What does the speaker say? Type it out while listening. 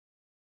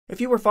If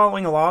you were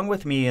following along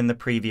with me in the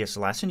previous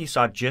lesson, you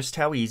saw just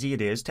how easy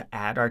it is to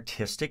add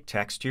artistic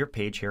text to your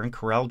page here in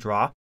Corel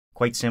Draw.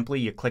 Quite simply,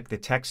 you click the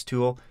text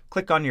tool,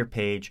 click on your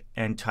page,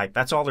 and type.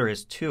 That's all there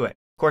is to it.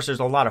 Of course, there's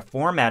a lot of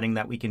formatting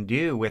that we can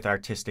do with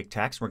artistic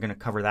text. We're going to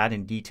cover that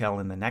in detail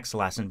in the next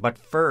lesson. But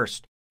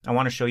first, I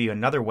want to show you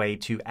another way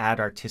to add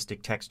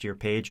artistic text to your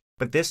page,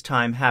 but this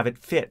time have it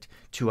fit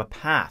to a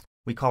path.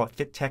 We call it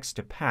fit text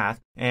to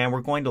path, and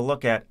we're going to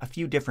look at a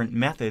few different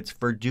methods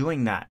for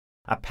doing that.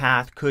 A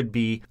path could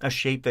be a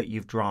shape that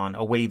you've drawn,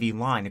 a wavy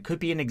line. It could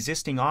be an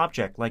existing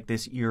object like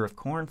this ear of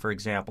corn, for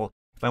example,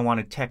 if I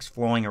wanted text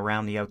flowing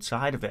around the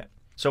outside of it.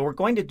 So we're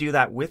going to do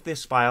that with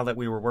this file that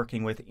we were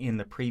working with in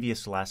the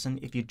previous lesson.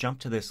 If you jump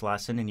to this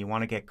lesson and you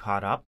want to get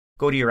caught up,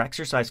 go to your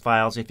exercise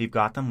files if you've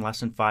got them,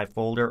 Lesson 5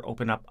 folder,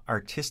 open up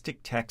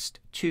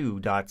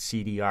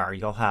artistictext2.cdr.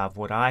 You'll have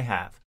what I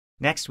have.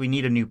 Next, we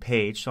need a new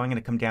page, so I'm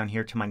going to come down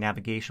here to my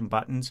navigation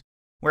buttons.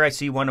 Where I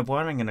see one of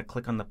one, I'm going to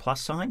click on the plus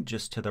sign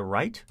just to the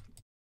right.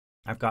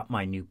 I've got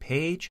my new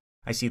page.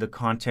 I see the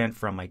content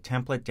from my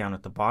template down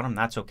at the bottom.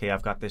 That's okay.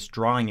 I've got this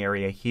drawing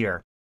area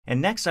here.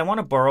 And next, I want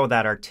to borrow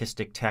that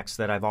artistic text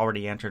that I've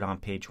already entered on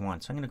page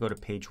 1. So I'm going to go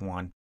to page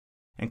 1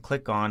 and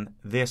click on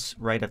this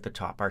right at the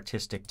top,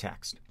 artistic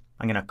text.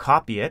 I'm going to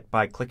copy it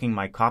by clicking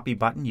my copy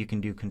button. You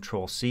can do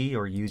Control-C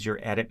or use your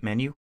edit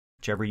menu,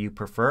 whichever you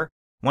prefer.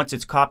 Once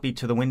it's copied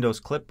to the Windows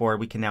clipboard,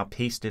 we can now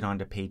paste it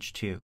onto page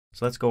 2.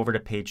 So let's go over to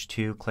page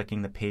 2,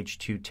 clicking the page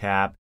 2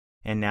 tab.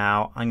 And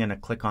now I'm going to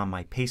click on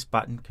my paste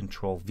button,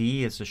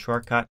 Control-V is the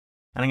shortcut,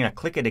 and I'm going to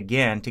click it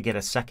again to get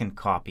a second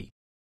copy.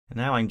 And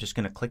now I'm just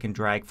going to click and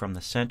drag from the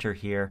center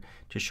here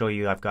to show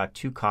you I've got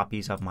 2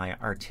 copies of my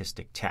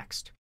artistic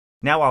text.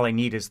 Now all I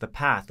need is the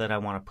path that I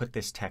want to put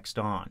this text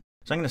on.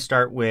 So I'm going to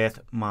start with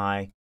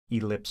my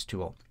ellipse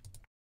tool.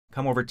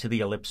 Come over to the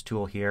ellipse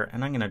tool here,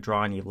 and I'm going to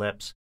draw an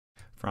ellipse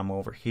from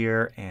over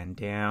here and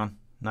down,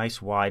 nice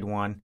wide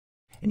one.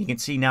 And you can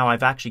see now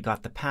I've actually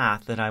got the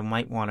path that I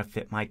might want to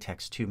fit my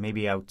text to.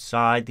 Maybe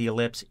outside the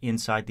ellipse,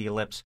 inside the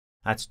ellipse.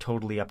 That's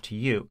totally up to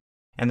you.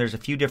 And there's a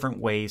few different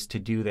ways to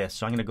do this.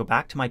 So I'm going to go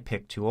back to my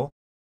pick tool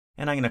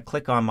and I'm going to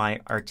click on my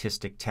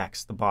artistic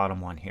text, the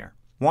bottom one here.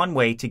 One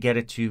way to get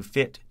it to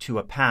fit to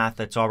a path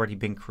that's already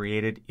been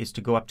created is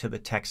to go up to the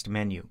text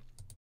menu.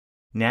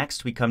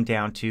 Next, we come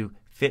down to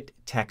fit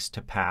text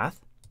to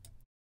path.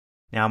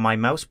 Now my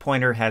mouse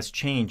pointer has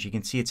changed. You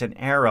can see it's an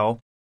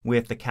arrow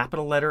with the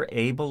capital letter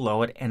A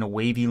below it and a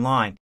wavy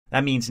line.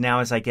 That means now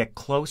as I get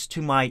close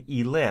to my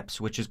ellipse,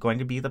 which is going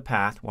to be the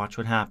path, watch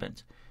what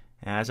happens.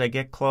 As I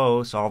get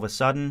close, all of a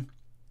sudden,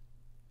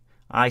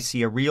 I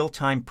see a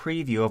real-time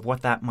preview of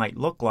what that might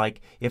look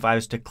like if I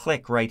was to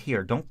click right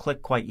here. Don't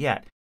click quite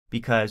yet,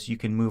 because you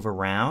can move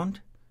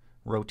around,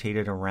 rotate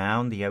it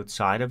around the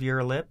outside of your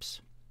ellipse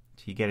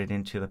so you get it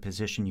into the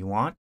position you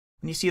want.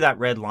 When you see that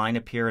red line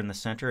appear in the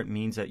center, it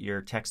means that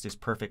your text is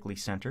perfectly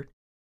centered.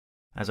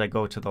 As I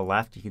go to the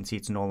left, you can see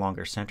it's no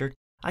longer centered.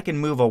 I can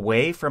move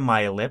away from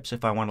my ellipse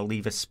if I want to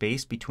leave a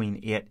space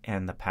between it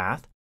and the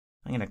path.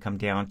 I'm going to come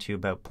down to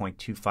about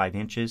 0.25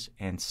 inches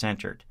and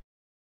centered.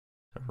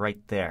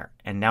 Right there.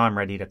 And now I'm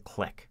ready to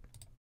click.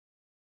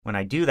 When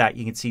I do that,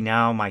 you can see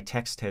now my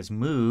text has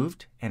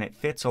moved and it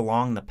fits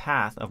along the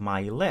path of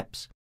my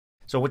ellipse.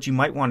 So what you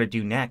might want to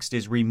do next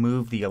is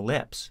remove the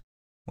ellipse.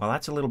 Well,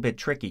 that's a little bit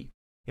tricky.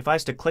 If I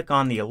was to click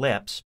on the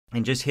ellipse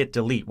and just hit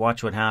delete,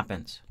 watch what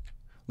happens.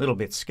 Little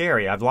bit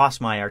scary. I've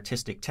lost my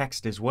artistic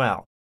text as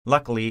well.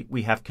 Luckily,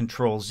 we have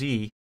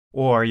Control-Z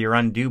or your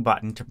undo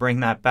button to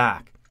bring that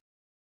back.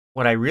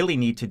 What I really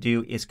need to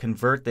do is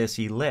convert this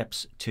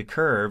ellipse to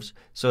curves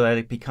so that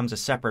it becomes a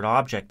separate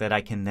object that I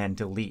can then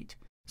delete.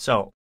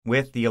 So,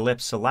 with the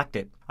ellipse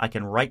selected, I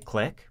can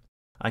right-click.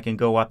 I can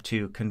go up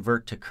to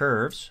Convert to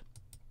Curves.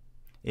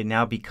 It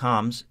now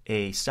becomes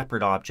a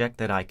separate object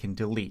that I can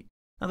delete.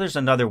 Now, there's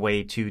another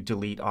way to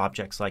delete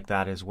objects like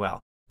that as well.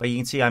 But you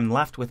can see I'm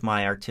left with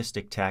my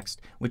artistic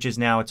text, which is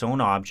now its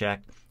own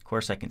object. Of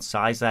course, I can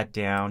size that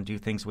down, do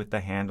things with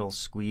the handles,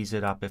 squeeze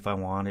it up if I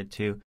wanted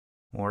to,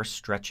 or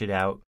stretch it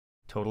out.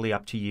 Totally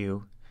up to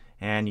you.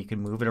 And you can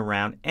move it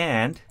around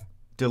and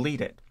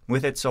delete it.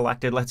 With it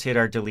selected, let's hit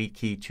our delete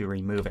key to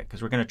remove it,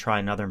 because we're going to try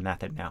another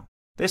method now.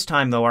 This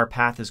time, though, our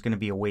path is going to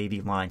be a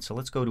wavy line. So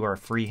let's go to our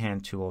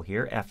freehand tool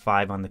here,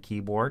 F5 on the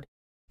keyboard.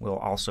 We'll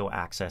also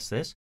access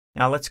this.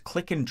 Now let's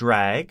click and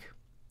drag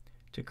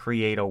to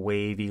create a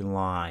wavy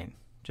line,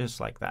 just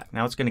like that.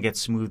 Now it's going to get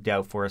smoothed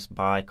out for us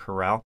by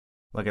Corel.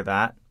 Look at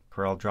that.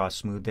 Corel Draw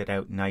smoothed it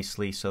out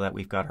nicely so that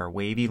we've got our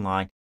wavy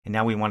line. And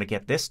now we want to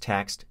get this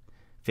text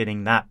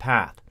fitting that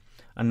path.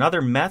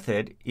 Another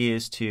method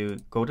is to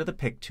go to the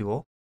pick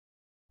tool.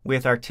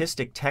 With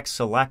artistic text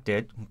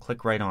selected,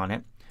 click right on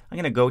it. I'm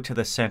going to go to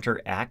the center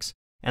X,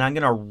 and I'm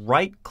going to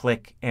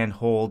right-click and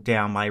hold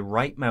down my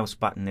right mouse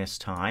button this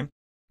time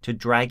to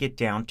drag it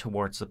down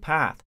towards the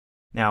path.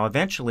 Now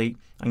eventually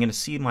I'm going to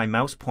see my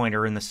mouse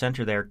pointer in the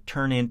center there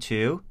turn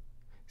into,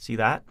 see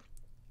that?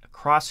 A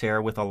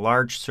crosshair with a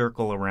large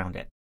circle around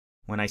it.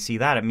 When I see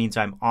that, it means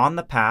I'm on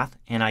the path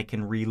and I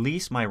can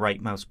release my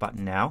right mouse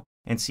button now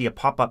and see a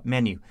pop-up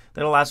menu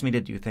that allows me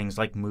to do things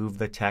like move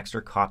the text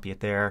or copy it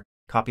there,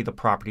 copy the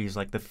properties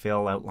like the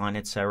fill, outline,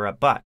 etc.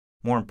 But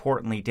more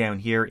importantly, down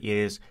here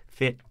is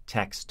fit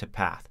text to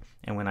path.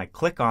 And when I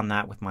click on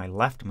that with my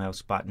left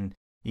mouse button,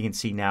 you can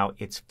see now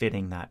it's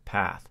fitting that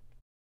path.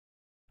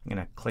 I'm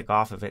going to click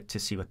off of it to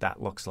see what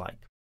that looks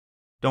like.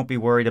 Don't be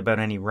worried about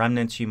any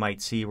remnants you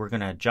might see. We're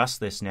going to adjust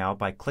this now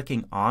by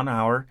clicking on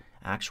our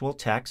actual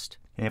text.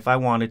 And if I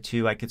wanted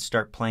to, I could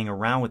start playing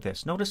around with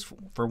this. Notice,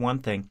 for one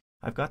thing,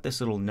 I've got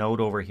this little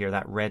node over here,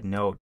 that red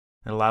node.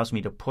 It allows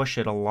me to push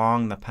it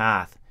along the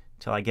path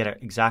until I get it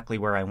exactly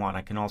where I want.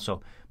 I can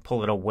also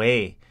pull it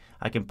away.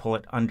 I can pull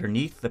it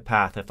underneath the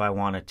path if I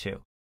wanted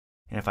to.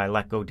 And if I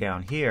let go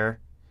down here,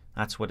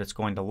 that's what it's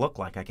going to look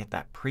like. I get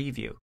that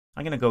preview.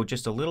 I'm going to go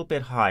just a little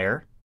bit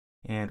higher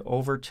and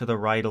over to the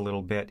right a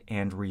little bit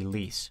and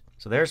release.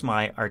 So there's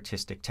my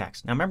artistic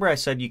text. Now remember I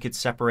said you could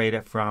separate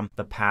it from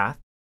the path.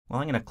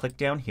 Well, I'm going to click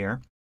down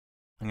here.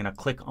 I'm going to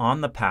click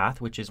on the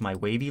path, which is my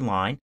wavy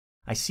line.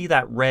 I see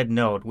that red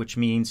node, which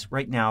means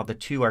right now the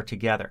two are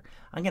together.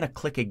 I'm going to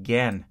click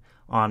again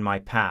on my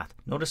path.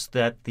 Notice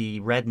that the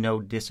red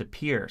node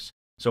disappears.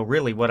 So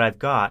really what I've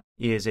got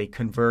is a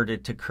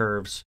converted to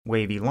curves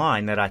wavy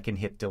line that I can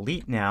hit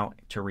delete now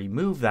to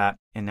remove that,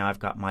 and now I've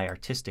got my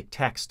artistic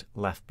text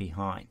left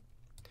behind.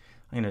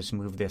 I'm going to just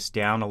move this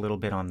down a little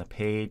bit on the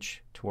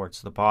page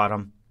towards the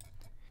bottom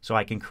so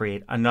I can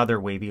create another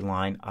wavy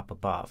line up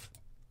above.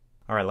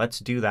 All right, let's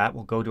do that.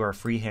 We'll go to our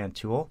freehand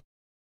tool.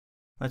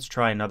 Let's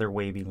try another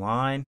wavy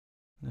line.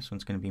 This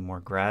one's going to be more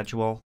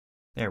gradual.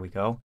 There we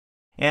go.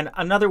 And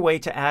another way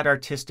to add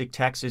artistic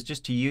text is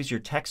just to use your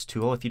text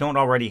tool. If you don't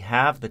already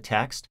have the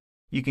text,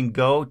 you can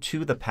go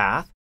to the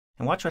path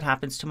and watch what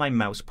happens to my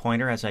mouse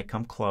pointer as I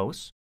come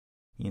close.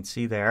 You can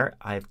see there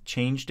I've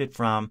changed it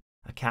from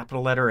a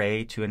capital letter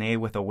A to an A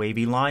with a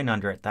wavy line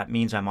under it. That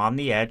means I'm on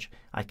the edge.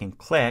 I can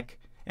click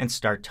and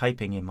start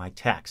typing in my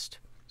text.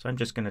 So I'm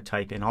just going to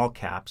type in all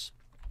caps,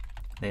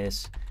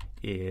 this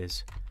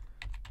is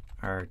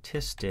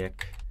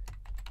artistic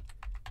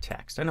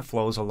text, and it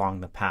flows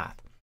along the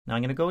path. Now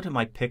I'm going to go to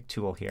my pick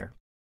tool here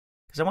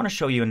because I want to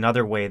show you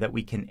another way that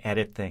we can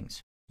edit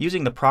things.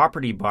 Using the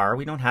property bar,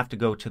 we don't have to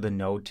go to the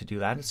node to do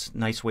that. It's a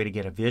nice way to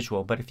get a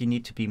visual, but if you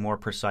need to be more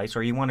precise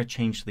or you want to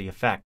change the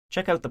effect,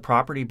 check out the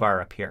property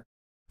bar up here.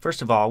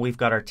 First of all, we've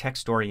got our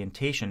text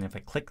orientation. If I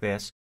click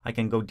this, I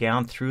can go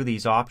down through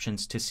these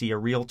options to see a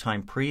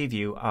real-time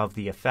preview of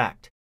the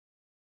effect.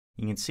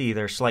 You can see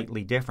they're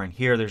slightly different.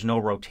 Here there's no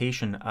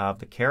rotation of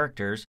the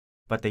characters,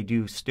 but they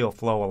do still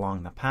flow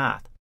along the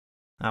path.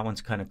 That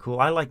one's kind of cool.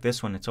 I like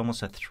this one. It's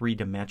almost a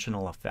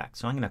three-dimensional effect.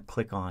 So I'm going to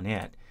click on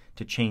it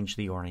to change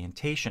the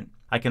orientation.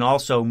 I can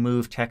also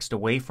move text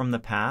away from the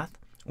path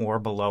or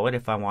below it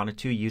if I wanted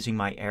to using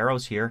my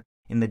arrows here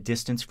in the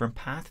distance from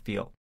path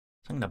field.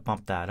 So I'm going to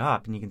bump that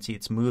up and you can see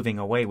it's moving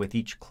away with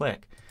each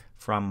click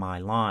from my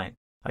line.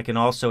 I can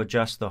also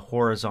adjust the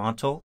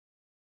horizontal.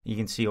 You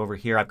can see over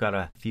here I've got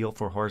a field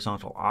for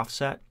horizontal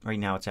offset. Right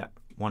now it's at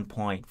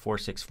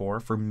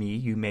 1.464. For me,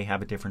 you may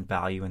have a different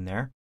value in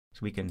there. So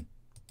we can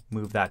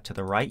move that to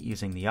the right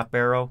using the up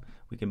arrow.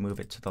 We can move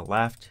it to the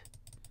left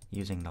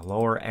using the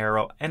lower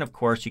arrow. And of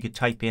course, you could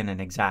type in an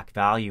exact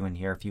value in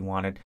here if you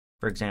wanted.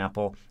 For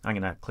example, I'm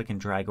going to click and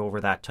drag over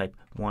that, type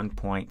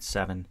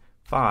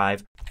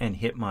 1.75 and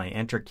hit my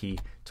enter key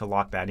to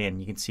lock that in.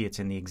 You can see it's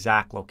in the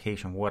exact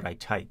location what I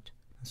typed.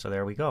 So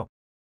there we go.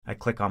 I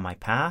click on my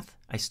path.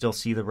 I still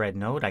see the red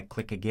node. I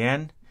click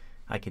again.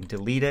 I can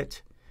delete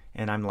it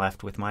and I'm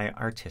left with my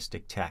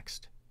artistic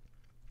text.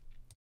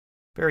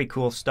 Very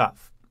cool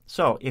stuff.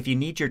 So if you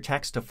need your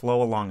text to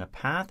flow along a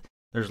path,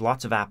 there's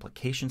lots of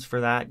applications for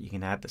that. You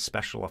can add the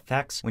special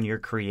effects when you're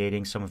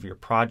creating some of your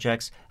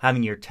projects.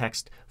 Having your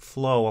text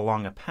flow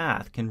along a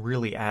path can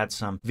really add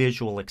some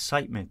visual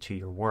excitement to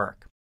your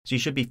work. So you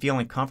should be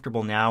feeling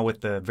comfortable now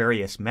with the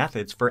various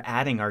methods for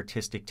adding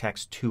artistic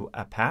text to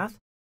a path.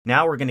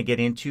 Now we're going to get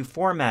into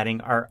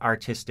formatting our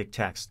artistic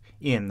text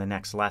in the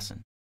next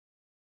lesson.